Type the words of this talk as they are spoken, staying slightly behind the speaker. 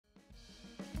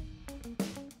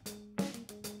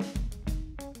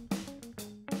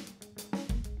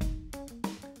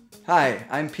Hi,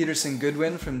 I'm Peterson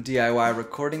Goodwin from DIY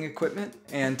Recording Equipment,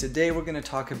 and today we're going to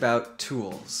talk about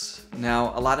tools.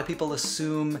 Now, a lot of people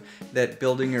assume that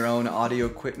building your own audio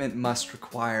equipment must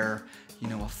require,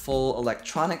 a full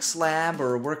electronics lab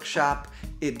or a workshop.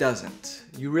 It doesn't.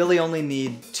 You really only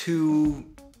need two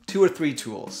or three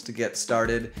tools to get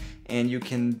started, and you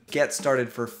can get started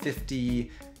for an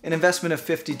investment of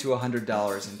 $50 to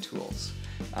 $100 in tools.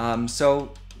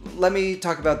 So let me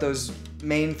talk about those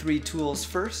main three tools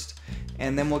first,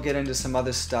 and then we'll get into some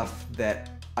other stuff that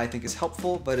I think is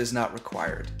helpful but is not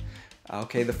required.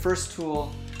 Okay, the first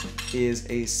tool is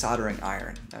a soldering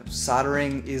iron. Now,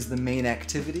 soldering is the main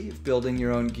activity of building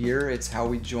your own gear. It's how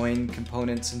we join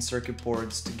components and circuit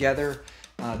boards together.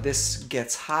 This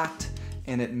gets hot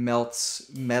and it melts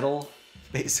metal,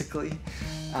 basically.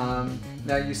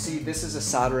 Now you see this is a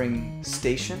soldering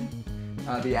station.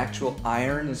 The actual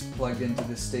iron is plugged into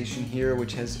this station here,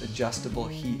 which has adjustable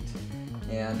heat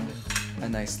and a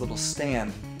nice little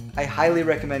stand. I highly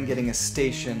recommend getting a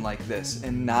station like this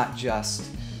and not just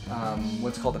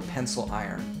what's called a pencil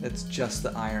iron. That's just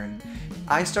the iron.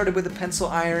 I started with a pencil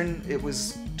iron. It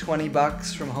was 20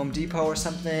 bucks from Home Depot or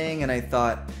something, and I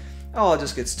thought, oh, I'll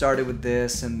just get started with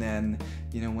this, and then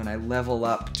when I level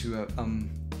up to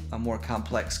a more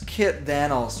complex kit,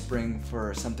 then I'll spring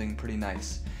for something pretty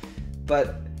nice.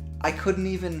 But I couldn't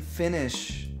even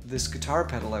finish this guitar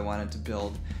pedal I wanted to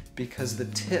build because the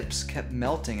tips kept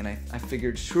melting, and I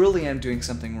figured surely I'm doing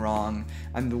something wrong.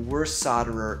 I'm the worst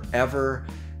solderer ever.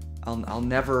 I'll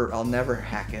never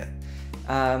hack it.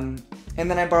 And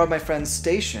then I borrowed my friend's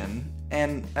station,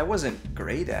 and I wasn't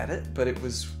great at it, but it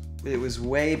was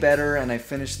way better, and I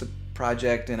finished the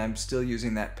project, and I'm still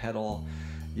using that pedal,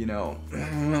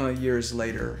 years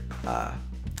later.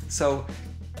 So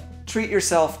treat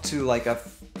yourself to like a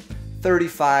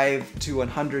 $35 to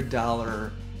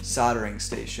 $100 soldering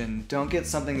station. Don't get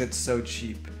something that's so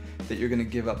cheap that you're gonna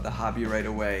give up the hobby right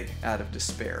away out of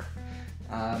despair.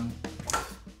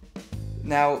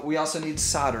 Now, we also need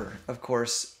solder, of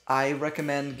course. I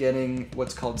recommend getting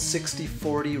what's called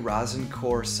 6040 rosin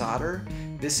core solder.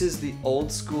 This is the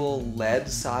old school lead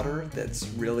solder that's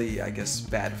really, I guess,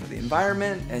 bad for the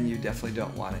environment, and you definitely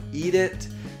don't want to eat it.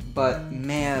 But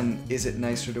man, is it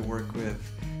nicer to work with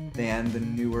than the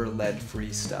newer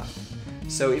lead-free stuff.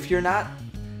 So if you're not,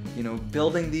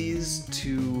 building these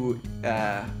to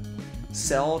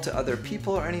sell to other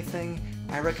people or anything,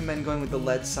 I recommend going with the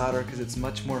lead solder because it's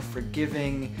much more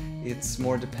forgiving, it's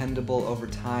more dependable over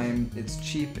time, it's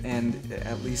cheap, and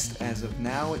at least as of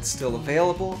now, it's still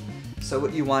available. So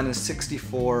what you want is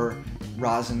 64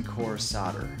 rosin core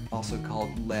solder, also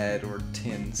called lead or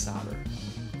tin solder.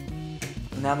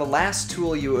 Now the last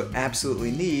tool you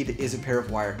absolutely need is a pair of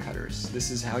wire cutters.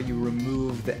 This is how you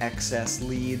remove the excess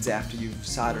leads after you've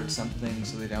soldered something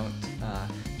so they don't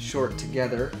short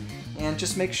together. And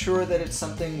just make sure that it's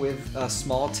something with a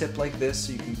small tip like this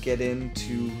so you can get in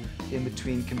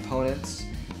between components.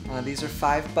 These are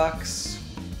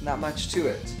 $5, not much to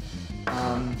it.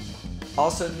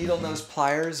 Also, needle nose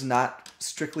pliers, not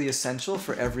strictly essential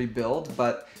for every build,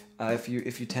 but if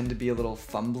you tend to be a little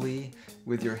fumbly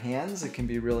with your hands, it can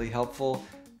be really helpful.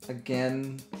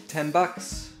 Again, 10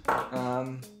 bucks.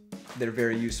 They're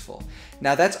very useful.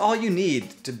 Now that's all you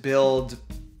need to build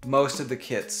most of the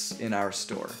kits in our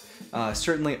store.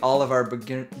 Certainly all of our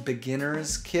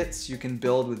beginners kits you can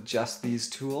build with just these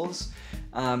tools.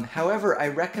 However, I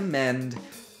recommend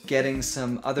getting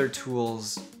some other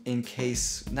tools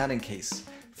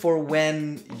for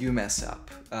when you mess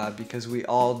up, because we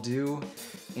all do.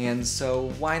 And so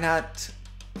why not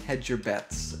hedge your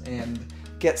bets and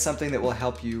get something that will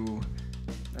help you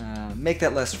make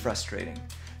that less frustrating.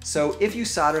 So if you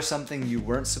solder something you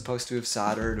weren't supposed to have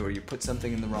soldered, or you put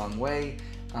something in the wrong way,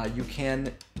 you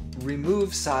can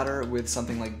remove solder with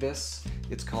something like this.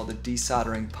 It's called a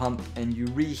desoldering pump, and you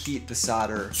reheat the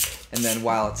solder, and then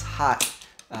while it's hot,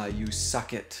 you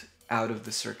suck it out of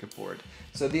the circuit board.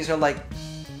 So these are like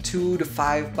 $2 to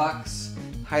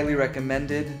 $5, highly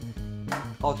recommended.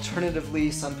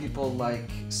 Alternatively, some people like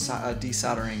a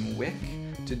desoldering wick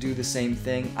to do the same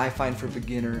thing. I find for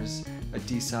beginners, a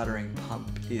desoldering pump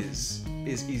is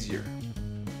easier.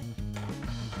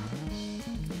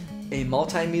 A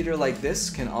multimeter like this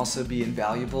can also be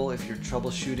invaluable if you're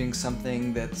troubleshooting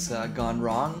something that's gone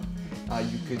wrong.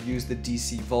 You could use the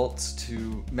DC volts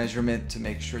measurement to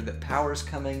make sure that power's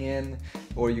coming in,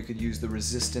 or you could use the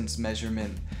resistance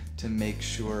measurement to make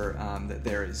sure that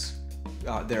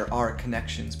there are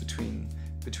connections between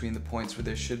the points where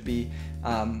there should be.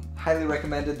 Highly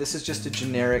recommended. This is just a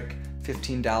generic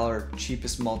 $15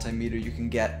 cheapest multimeter you can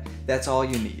get. That's all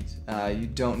you need. You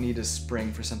don't need a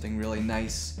spring for something really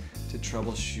nice to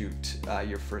troubleshoot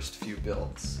your first few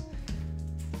builds.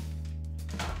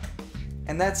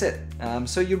 And that's it.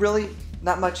 So you really,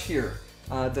 not much here.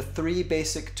 The 3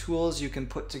 basic tools you can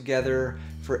put together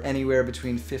for anywhere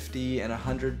between 50 and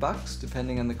 $100,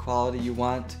 depending on the quality you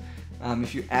want.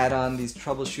 If you add on these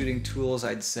troubleshooting tools,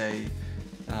 I'd say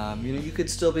you could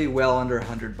still be well under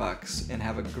 $100 and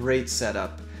have a great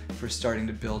setup for starting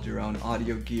to build your own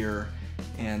audio gear.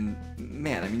 And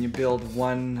man, I mean, you build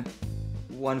one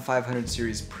 500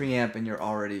 series preamp and you're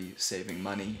already saving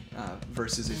money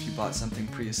versus if you bought something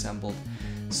pre-assembled.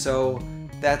 So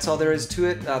that's all there is to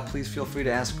it. Please feel free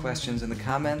to ask questions in the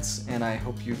comments, and I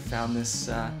hope you found this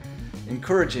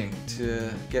encouraging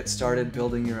to get started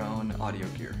building your own audio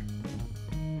gear.